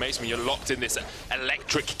Hexagol Mace when you're locked in this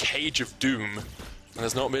electric cage of doom. And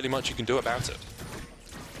there's not really much you can do about it.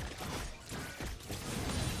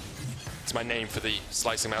 It's my name for the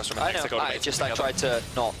slicing mouse from a Hexagol Mace. I tried to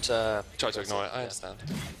not... Try to ignore it, I understand.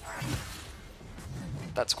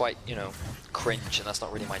 That's quite, you know, cringe, and that's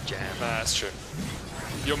not really my jam. That's true.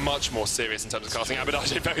 You're much more serious in terms of casting.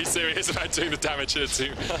 Abbedagge very serious about doing the damage here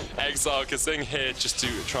to Exile. KaSing here just to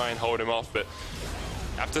try and hold him off, but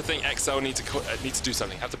I have to think Exile need to do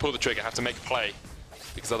something. Have to pull the trigger, have to make a play,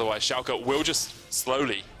 because otherwise Schalke will just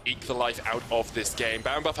slowly eke the life out of this game.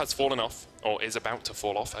 Baron buff has fallen off, or is about to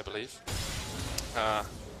fall off, I believe. For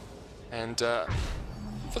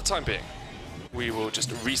the time being, we will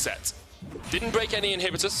just reset. Didn't break any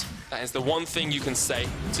inhibitors. That is the one thing you can say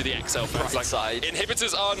to the Exile fans. Like,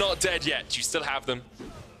 inhibitors are not dead yet. You still have them.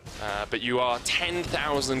 But you are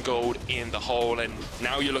 10,000 gold in the hole, and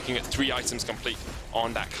now you're looking at 3 items complete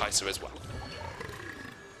on that Kaisa as well.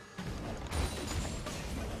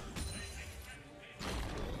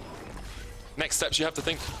 Next steps you have to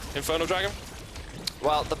think, Infernal Dragon?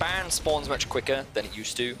 Well, the Baron spawns much quicker than it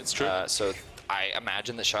used to. It's true. So I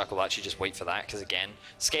imagine that Schalke will actually just wait for that, because again,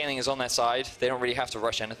 scaling is on their side. They don't really have to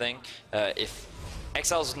rush anything. If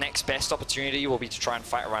Exile's next best opportunity will be to try and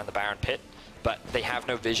fight around the Baron pit, but they have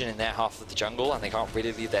no vision in their half of the jungle, and they can't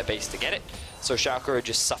really leave their base to get it. So Schalke are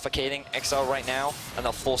just suffocating Exile right now, and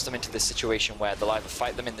they'll force them into this situation where they'll either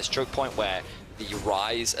fight them in this choke point where the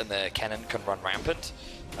Ryze and the Kennen can run rampant,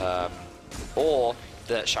 or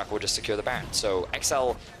that Schalke will just secure the Baron. So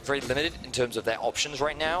Exile very limited in terms of their options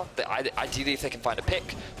right now. Ideally, if they can find a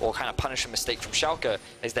pick or kind of punish a mistake from Schalke,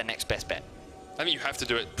 is their next best bet. I think you have to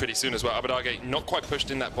do it pretty soon as well. Abbedagge not quite pushed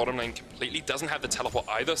in that bottom lane completely, doesn't have the teleport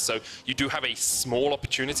either, so you do have a small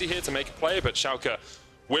opportunity here to make a play, but Schalke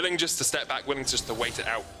willing just to step back, willing just to wait it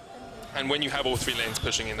out. And when you have all 3 lanes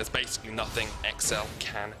pushing in, there's basically nothing Exile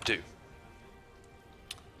can do.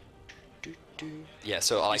 Yeah,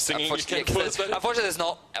 so like, unfortunately there's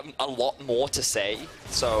not a lot more to say,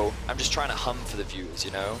 so I'm just trying to hum for the viewers,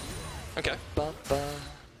 you know? Okay.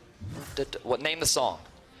 What, name the song?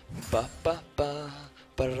 I'm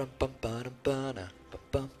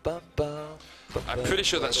pretty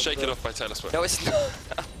sure that's Shake It Off by Taylor Swift. No, it's not.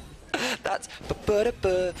 That's...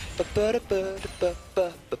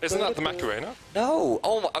 Isn't that the Macarena? No.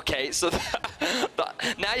 Oh, okay, so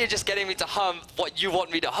now you're just getting me to hum what you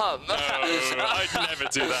want me to hum. No, I'd never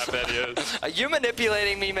do that, Vedius. Are you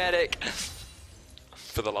manipulating me, Medic?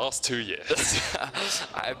 For the last 2 years.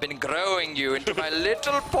 I've been growing you into my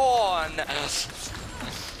little pawn.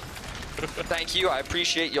 Thank you, I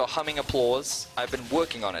appreciate your humming applause. I've been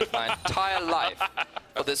working on it my entire life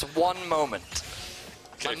for this one moment.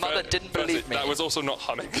 Okay, my mother didn't believe me. That was also not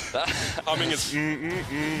humming. Humming is You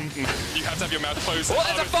have to have your mouth closed. Oh,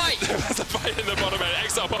 there's a fight! There's a fight in the bottom end.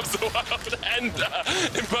 Exile pops the world ender.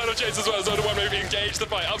 Infernal Chase as well as Odoamne maybe engage the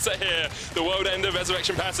fight. Upset here. The world ender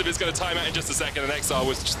resurrection passive is going to time out in just a second, and Exile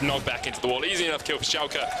was just knocked back into the wall. Easy enough kill for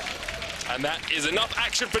Schalke. And that is enough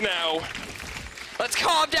action for now. Let's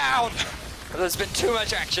calm down! There's been too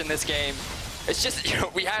much action this game. It's just, you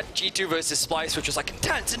know, we had G2 versus Splice, which was like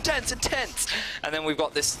intense, intense, intense. And then we've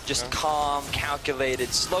got this just calm, calculated,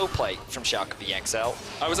 slow play from Schalke v Exile.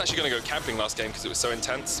 I was actually going to go camping last game because it was so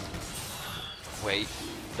intense. Wait,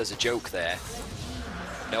 there's a joke there.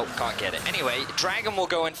 Nope, can't get it. Anyway, Dragon will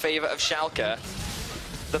go in favor of Schalke.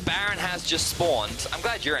 The Baron has just spawned. I'm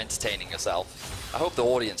glad you're entertaining yourself. I hope the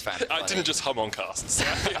audience found it funny. I didn't just hum on casts.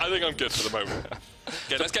 I think I'm good for the moment.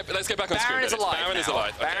 Okay, let's get back on screen. Baron is alive. Baron is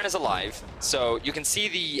alive. Okay. Baron is alive. So you can see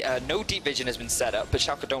the no deep vision has been set up, but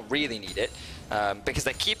Schalke don't really need it because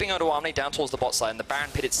they're keeping Odoamne down towards the bot side, and the Baron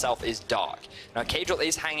pit itself is dark. Now Caedrel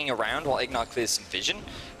is hanging around while IgNar clears some vision,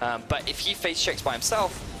 but if he face checks by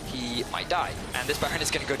himself, he might die. And this Baron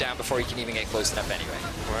is going to go down before he can even get close enough anyway.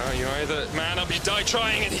 Well, you either man up, you die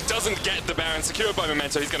trying, and he doesn't get the Baron secured by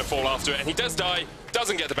Memento. He's going to fall after it, and he does die,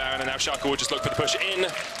 doesn't get the Baron, and now Schalke will just look for the push in.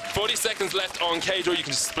 40 seconds left on Caedrel. You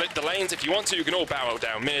can just split the lanes if you want to. You can all barrel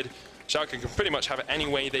down mid. Schalke can pretty much have it any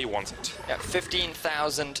way they want it. Yeah,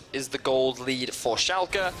 15,000 is the gold lead for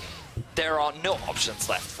Schalke. There are no options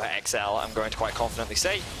left for Exile, I'm going to quite confidently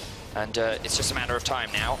say. And it's just a matter of time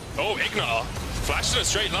now. Oh, IgNar flashed in a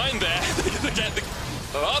straight line there. They're going to get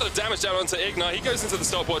a lot of damage down onto IgNar. He goes into the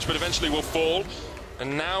stopwatch, but eventually will fall.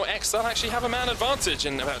 And now Exile actually have a man advantage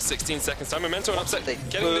in about 16 seconds time. Memento and Upset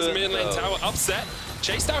getting this mid lane tower upset.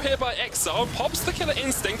 Chased out here by Exile, pops the killer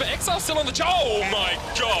instinct, but Exile's still on the oh my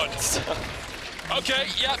god! Okay,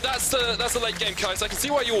 yeah, that's a late game, Kaisa. I can see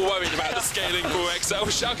why you were worried about the scaling for Exile.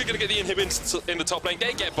 Schalke going to get the inhibit in the top lane.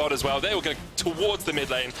 They get bot as well. They will go towards the mid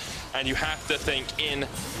lane, and you have to think in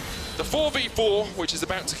the 4v4, which is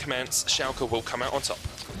about to commence, Schalke will come out on top.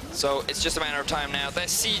 So it's just a matter of time now. They're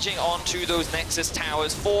sieging onto those Nexus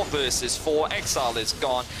towers. 4 versus 4. Exile is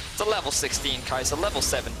gone. It's a level 16 Kaisa, level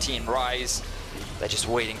 17 Ryze. They're just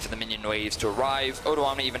waiting for the minion waves to arrive.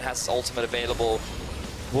 Odoamne even has his ultimate available.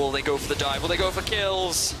 Will they go for the dive? Will they go for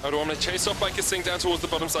kills? Odoamne chased off by KaSing down towards the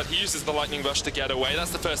bottom side. He uses the lightning rush to get away.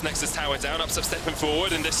 That's the first Nexus tower down. Upset stepping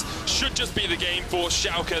forward, and this should just be the game for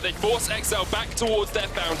Schalke. They force Exile back towards their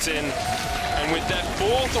fountain. And with their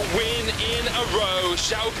 4th win in a row,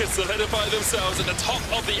 Schalke solidify themselves at the top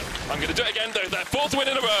of the... I'm going to do it again, though. Their 4th win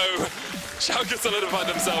in a row. Schalke solidify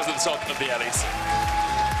themselves at the top of the LEC.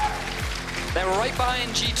 They're right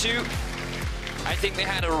behind G2. I think they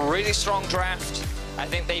had a really strong draft. I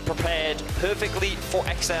think they prepared perfectly for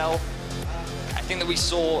Exile. I think that we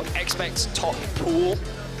saw Expect's top pool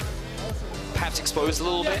perhaps exposed a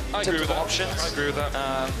little bit in terms of options. I agree with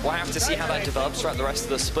that. We'll have to see how that develops throughout the rest of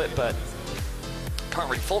the split, but can't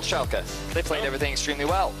really fault Schalke. They played everything extremely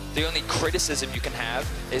well. The only criticism you can have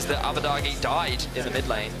is that Abbedagge died in the mid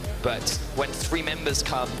lane, but when 3 members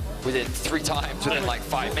come within 3 times within like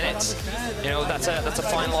 5 minutes, you know, that's a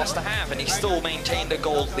fine loss to have, and he still maintained a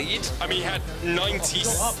gold lead. I mean, he had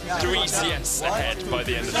 93 CS ahead by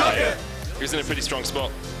the end of the day. He was in a pretty strong spot.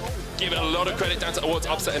 Give a lot of credit down towards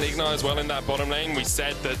Upset and IgNar as well in that bottom lane. We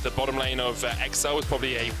said that the bottom lane of Exile was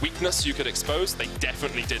probably a weakness you could expose. They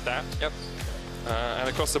definitely did that. Yep. And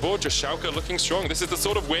across the board, just Schalke looking strong. This is the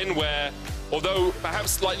sort of win where, although perhaps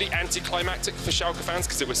slightly anticlimactic for Schalke fans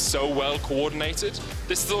because it was so well coordinated,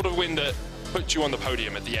 this is the sort of win that puts you on the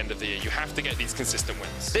podium at the end of the year. You have to get these consistent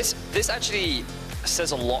wins. This actually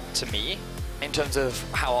says a lot to me in terms of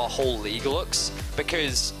how our whole league looks,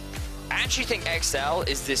 because I actually think Exile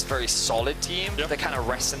is this very solid team that kind of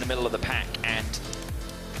rests in the middle of the pack, and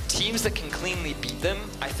teams that can cleanly beat them,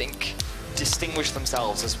 I think, distinguish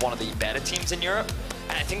themselves as one of the better teams in Europe.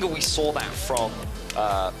 And I think that we saw that from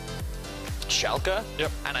Schalke,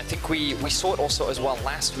 and I think we saw it also as well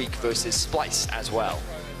last week versus Splice as well.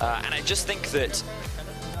 And I just think that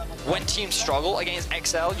when teams struggle against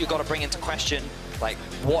Exile, you've got to bring into question, like,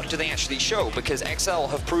 what do they actually show? Because Exile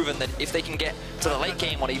have proven that if they can get to the late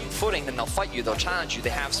game on even footing, then they'll fight you, they'll challenge you, they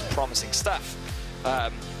have some promising stuff.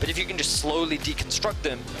 But if you can just slowly deconstruct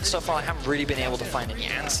them, so far I haven't really been able to find any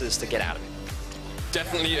answers to get out of it.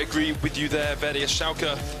 Definitely agree with you there, Vedius.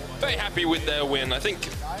 Schalke very happy with their win. I think,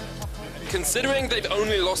 considering they've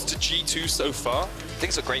only lost to G2 so far,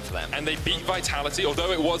 things are great for them. And they beat Vitality,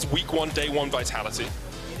 although it was week 1, day 1 Vitality.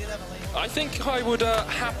 I think I would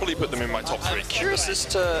happily put them in my top 3. I'm curious as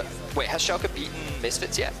to... Wait, has Schalke beaten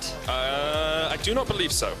Misfits yet? I do not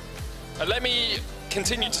believe so. Let me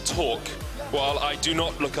continue to talk while I do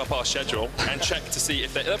not look up our schedule and check to see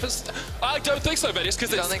if they... I don't think so, Vedius,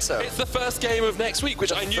 because it's the first game of next week,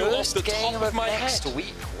 which I knew off the top of my head. Next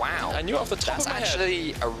week, wow. I knew off the top of my head. That's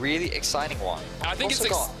actually a really exciting one. I think it's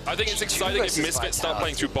exciting if Misfits start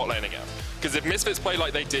playing through bot lane again. Because if Misfits play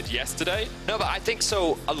like they did yesterday... No, but I think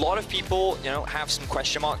so. A lot of people, you know, have some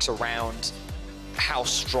question marks around how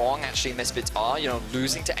strong actually Misfits are, you know,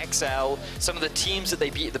 losing to Exile. Some of the teams that they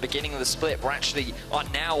beat at the beginning of the split are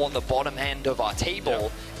now on the bottom end of our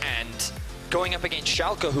table, and going up against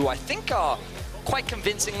Schalke, who I think are quite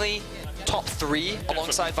convincingly top 3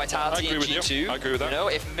 alongside Vitality and G2. I agree with that. You know,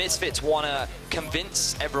 if Misfits want to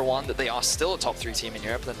convince everyone that they are still a top 3 team in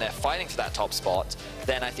Europe, then they're fighting for that top spot,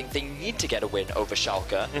 then I think they need to get a win over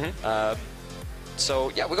Schalke.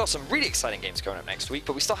 So yeah, we've got some really exciting games coming up next week,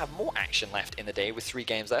 but we still have more action left in the day with 3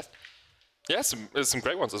 games left. Yeah, there's some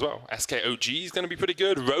great ones as well. SKOG is going to be pretty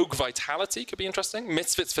good. Rogue Vitality could be interesting.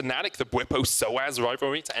 Misfits Fnatic, the Bwipo Soaz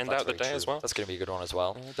rivalry to end out the day as well. That's going to be a good one as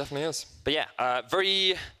well. It definitely is. But yeah,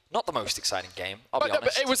 not the most exciting game, I'll be honest.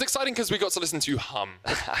 But it was exciting because we got to listen to Hum.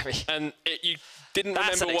 I mean, and you didn't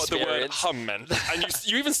remember what the word hum meant. And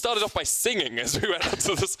you even started off by singing as we went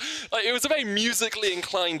onto this. Like, it was a very musically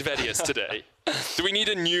inclined Vedius today. Do we need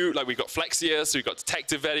a new, like, we got Flexius, we've got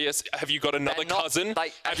Detective Vedius. Have you got another cousin?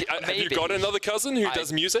 Like, have you got another cousin who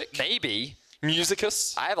does music? Maybe.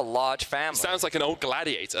 Musicus? I have a large family. Sounds like an old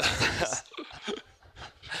gladiator.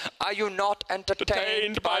 Are you not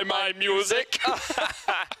entertained by my music?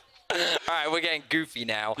 All right, we're getting goofy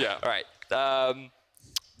now. Yeah. All right.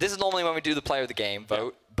 This is normally when we do the player of the game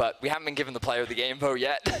vote, but we haven't been given the player of the game vote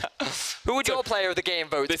yet. Who would your player of the game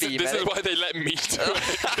vote be? This is why they let me do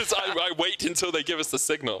it, because I wait until they give us the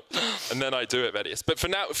signal, and then I do it, Vedius. But for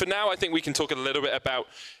now, I think we can talk a little bit about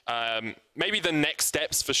maybe the next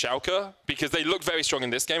steps for Schalke, because they look very strong in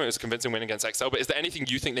this game. It was a convincing win against Exile. But is there anything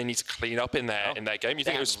you think they need to clean up in their game? You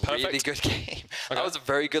think it was perfect? Really good game. Okay. That was a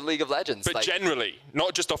very good League of Legends. But generally,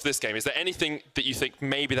 not just off this game, is there anything that you think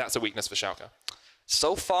maybe that's a weakness for Schalke?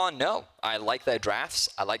 So far, no. I like their drafts.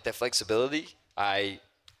 I like their flexibility. I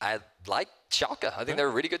like Schalke. I think they're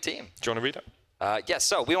a really good team. Do you want to read it? Yes,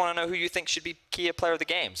 so we want to know who you think should be key player of the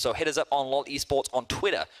game. So hit us up on lolesports on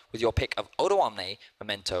Twitter with your pick of Odoamne,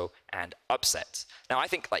 Memento, and Upset. Now, I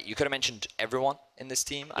think you could have mentioned everyone in this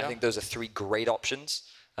team. Yeah. I think those are 3 great options.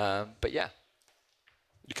 But yeah.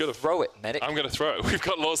 You could have. Throw it, Medic. I'm going to throw. We've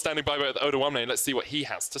got Law standing by with Odoamne. Let's see what he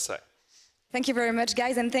has to say. Thank you very much,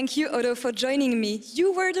 guys, and thank you, Odo, for joining me.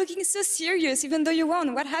 You were looking so serious, even though you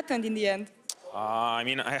won. What happened in the end? I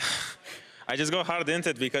mean, I just go hard into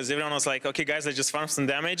it because everyone was like, okay, guys, let's just farm some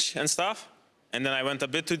damage and stuff. And then I went a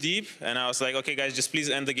bit too deep, and I was like, okay, guys, just please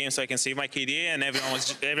end the game so I can save my KDA. And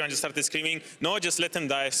everyone just started screaming, no, just let him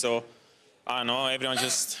die. So, I don't know, everyone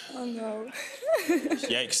just... Oh, no.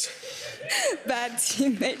 Yikes. Bad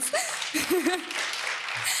teammates.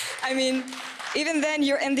 I mean... Even then,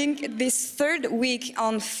 you're ending this 3rd week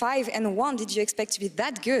on 5-1. Did you expect to be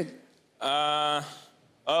that good? I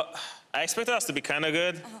expected us to be kind of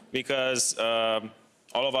good because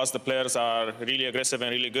all of us, the players, are really aggressive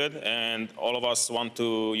and really good, and all of us want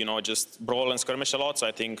to, you know, just brawl and skirmish a lot. So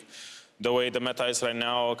I think the way the meta is right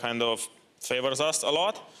now kind of favors us a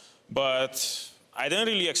lot. But I didn't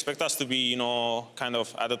really expect us to be, you know, kind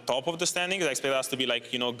of at the top of the standings. I expected us to be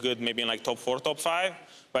like, you know, good, maybe in like top 4, top 5.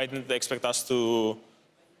 But I didn't expect us to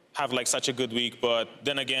have like such a good week. But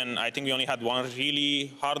then again, I think we only had one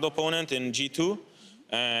really hard opponent in G2.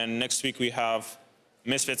 And next week we have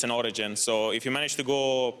Misfits and Origin. So if you manage to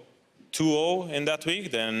go 2-0 in that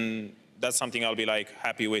week, then that's something I'll be like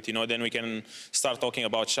happy with. You know, then we can start talking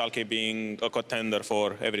about Schalke being a contender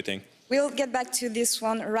for everything. We'll get back to this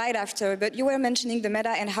one right after, but you were mentioning the meta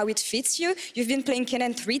and how it fits you. You've been playing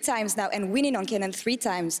Kennen 3 times now and winning on Kennen 3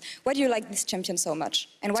 times. Why do you like this champion so much?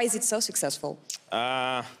 And why is it so successful?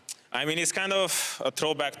 I mean, it's kind of a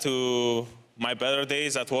throwback to my better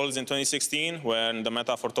days at Worlds in 2016, when the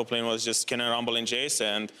meta for top lane was just Kennen, Rumble, and Jace.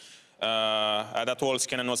 And at that Worlds,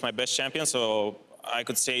 Kennen was my best champion, so I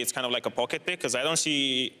could say it's kind of like a pocket pick, because I don't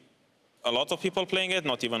see a lot of people playing it,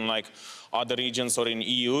 not even like other regions or in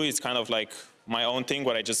EU. It's kind of like my own thing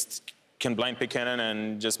where I just can blind pick Kennen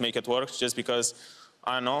and just make it work, just because,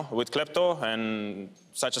 I don't know, with Klepto and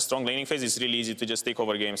such a strong laning phase, it's really easy to just take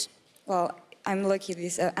over games. Well, I'm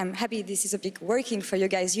happy this is a big working for you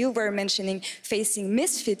guys. You were mentioning facing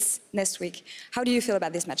Misfits next week. How do you feel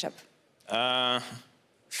about this matchup?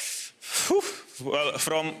 Well,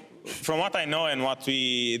 from what I know and what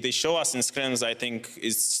they show us in scrims, I think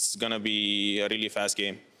it's gonna be a really fast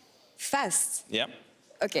game. Fast? Yeah.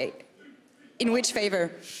 Okay. In which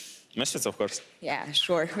favor? Misfits, of course. Yeah,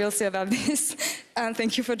 sure. We'll see about this.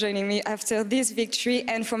 Thank you for joining me after this victory.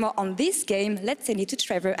 And for more on this game, let's send it to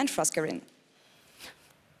Trevor and Froscarin.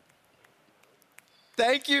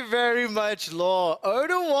 Thank you very much, Law.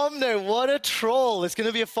 Odoamne, what a troll. It's going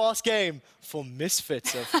to be a fast game for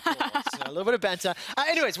Misfits, of course. A little bit of banter.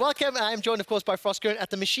 Anyways, welcome. I'm joined, of course, by Frostgurn at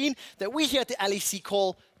the machine that we here at the LEC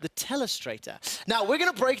call the Telestrator. Now, we're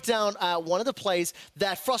going to break down one of the plays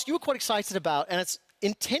that, Frost, you were quite excited about, and it's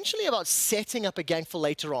intentionally about setting up a gank for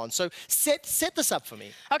later on. So set this up for me.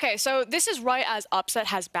 Okay, so this is right as Upset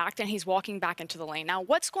has backed and he's walking back into the lane. Now,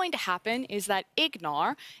 what's going to happen is that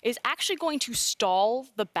IgNar is actually going to stall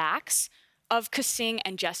the backs of KaSing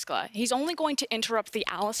and Jeskla. He's only going to interrupt the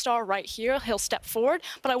Alistar right here. He'll step forward,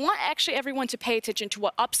 but I want actually everyone to pay attention to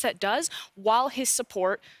what Upset does while his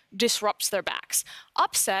support disrupts their backs.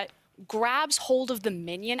 Upset grabs hold of the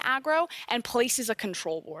minion aggro and places a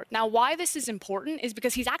control ward. Now, why this is important is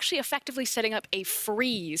because he's actually effectively setting up a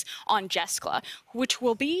freeze on Jeskla, which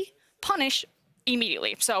will be punished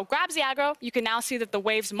immediately. So grabs the aggro, you can now see that the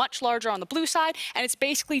wave's much larger on the blue side, and it's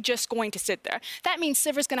basically just going to sit there. That means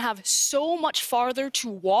Sivir's going to have so much farther to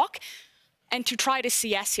walk and to try to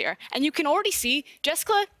CS here. And you can already see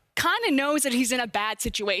Jeskla kind of knows that he's in a bad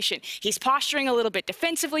situation. He's posturing a little bit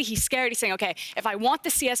defensively. He's scared. He's saying, okay, if I want the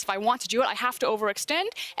CS, if I want to do it, I have to overextend.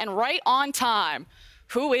 And right on time,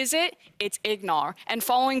 who is it? It's IgNar. And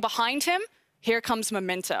following behind him, here comes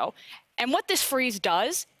Memento. And what this freeze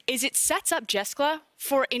does is it sets up Jeskla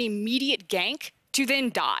for an immediate gank to then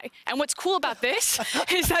die. And what's cool about this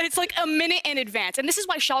is that it's like a minute in advance. And this is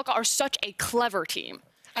why Schalke are such a clever team.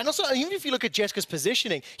 And also, even if you look at Jesk's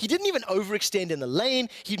positioning, he didn't even overextend in the lane.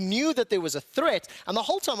 He knew that there was a threat. And the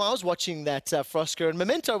whole time I was watching that Frostgurn, and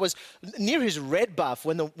Memento was near his red buff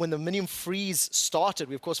when the minion freeze started.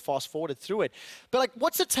 We, of course, fast-forwarded through it. But, like,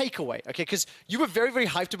 what's the takeaway? Okay, because you were very, very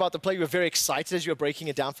hyped about the play. You were very excited as you were breaking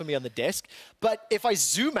it down for me on the desk. But if I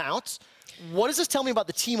zoom out, what does this tell me about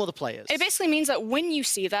the team or the players? It basically means that when you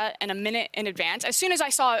see that in a minute in advance, as soon as I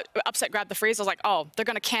saw Upset grab the freeze, I was like, oh, they're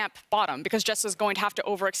going to camp bottom because Jesk's going to have to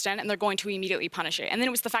overextend and they're going to immediately punish it. And then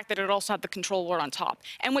it was the fact that it also had the control ward on top.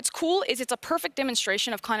 And what's cool is it's a perfect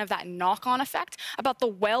demonstration of kind of that knock-on effect about the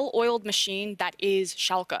well-oiled machine that is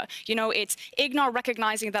Schalke. You know, it's IgNar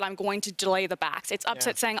recognizing that I'm going to delay the backs. It's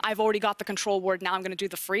Upset saying, I've already got the control ward, now I'm going to do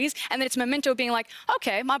the freeze. And then it's Memento being like,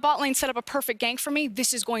 okay, my bot lane set up a perfect gank for me.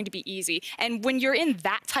 This is going to be easy. And when you're in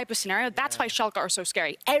that type of scenario, that's why Schalke are so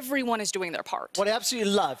scary. Everyone is doing their part. What I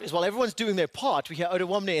absolutely love is while everyone's doing their part, we hear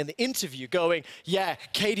Odoamne in the interview going, yeah,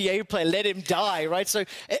 KDA player, let him die, right? So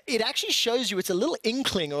it actually shows you it's a little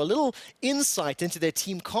inkling or a little insight into their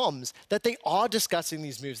team comms that they are discussing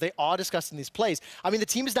these moves. They are discussing these plays. I mean, the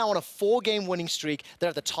team is now on a 4-game winning streak. They're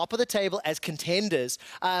at the top of the table as contenders.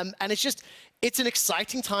 And it's an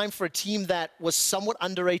exciting time for a team that was somewhat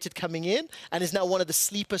underrated coming in and is now one of the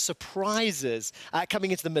sleeper surprises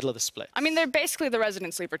coming into the middle of the split. I mean, they're basically the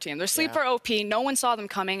resident sleeper team. They're sleeper OP. No one saw them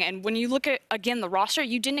coming. And when you look at, again, the roster,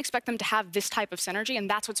 you didn't expect them to have this type of synergy. And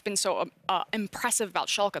that's what's been so impressive about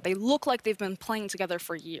Schalke. They look like they've been playing together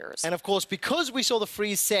for years. And of course, because we saw the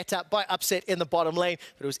freeze set up by Upset in the bottom lane,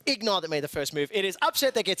 but it was IgNar that made the first move. It is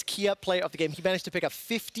Upset that gets key up player of the game. He managed to pick up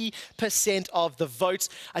 50% of the votes.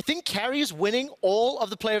 I think Carrier's winning all of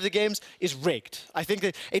the player of the games is rigged. I think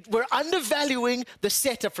that we're undervaluing the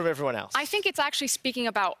setup from everyone else. I think it's actually speaking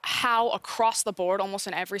about how across the board, almost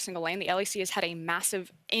in every single lane, the LEC has had a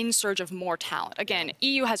massive insurge of more talent. Again,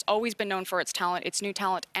 EU has always been known for its talent, its new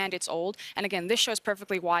talent, and its old. And again, this shows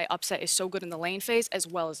perfectly why Upset is so good in the lane phase as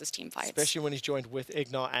well as his team fights. Especially when he's joined with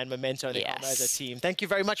IgNar and Memento and they come as a team. Thank you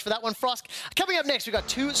very much for that one, Frost. Coming up next, we've got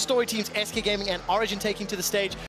 2 story teams, SK Gaming and Origin, taking to the stage.